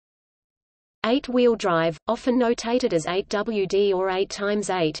8-wheel drive, often notated as 8WD or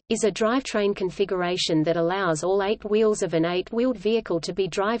 8x8, is a drivetrain configuration that allows all 8 wheels of an 8-wheeled vehicle to be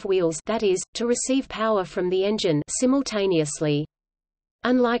drive wheels, that is, to receive power from the engine simultaneously.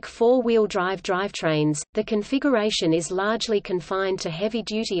 Unlike 4-wheel drive drivetrains, the configuration is largely confined to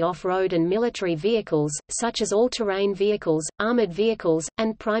heavy-duty off-road and military vehicles, such as all-terrain vehicles, armored vehicles,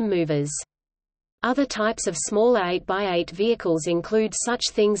 and prime movers. Other types of smaller 8x8 vehicles include such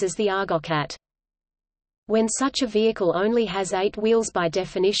things as the Argocat. When such a vehicle only has 8 wheels, by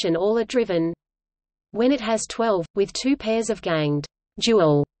definition all are driven. When it has 12, with 2 pairs of ganged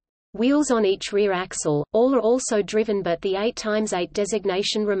dual wheels on each rear axle, all are also driven, but the 8x8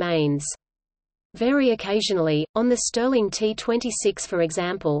 designation remains. Very occasionally, on the Sterling T26 for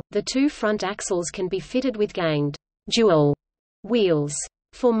example, the 2 front axles can be fitted with ganged dual wheels.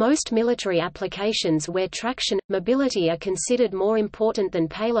 For most military applications where traction, mobility are considered more important than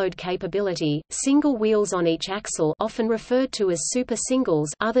payload capability, single wheels on each axle, often referred to as super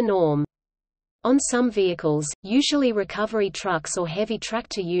singles, are the norm. On some vehicles, usually recovery trucks or heavy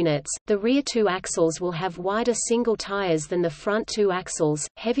tractor units, the rear 2 axles will have wider single tires than the front 2 axles.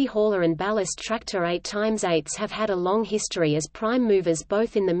 Heavy hauler and ballast tractor 8x8s have had a long history as prime movers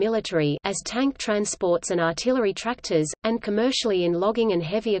both in the military as tank transports and artillery tractors, and commercially in logging and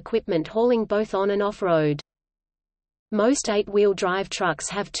heavy equipment hauling both on and off-road. Most 8-wheel drive trucks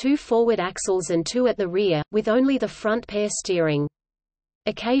have 2 forward axles and 2 at the rear, with only the front pair steering.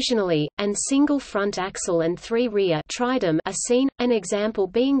 Occasionally, and single front axle and 3 rear tridem are seen, an example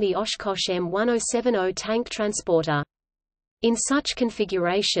being the Oshkosh M1070 tank transporter. In such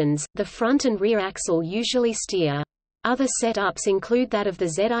configurations, the front and rear axle usually steer. Other setups include that of the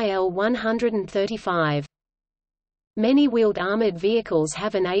ZIL 135. Many wheeled armored vehicles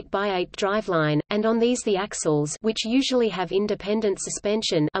have an 8x8 driveline, and on these the axles, which usually have independent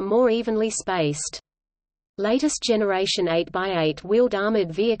suspension, are more evenly spaced. Latest generation 8x8 wheeled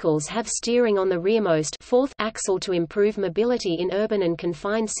armored vehicles have steering on the rearmost 4th axle to improve mobility in urban and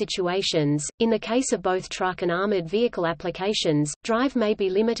confined situations. In the case of both truck and armored vehicle applications, drive may be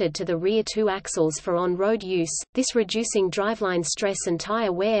limited to the rear 2 axles for on-road use, this reducing driveline stress and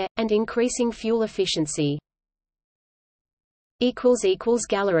tire wear, and increasing fuel efficiency.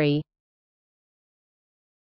 Gallery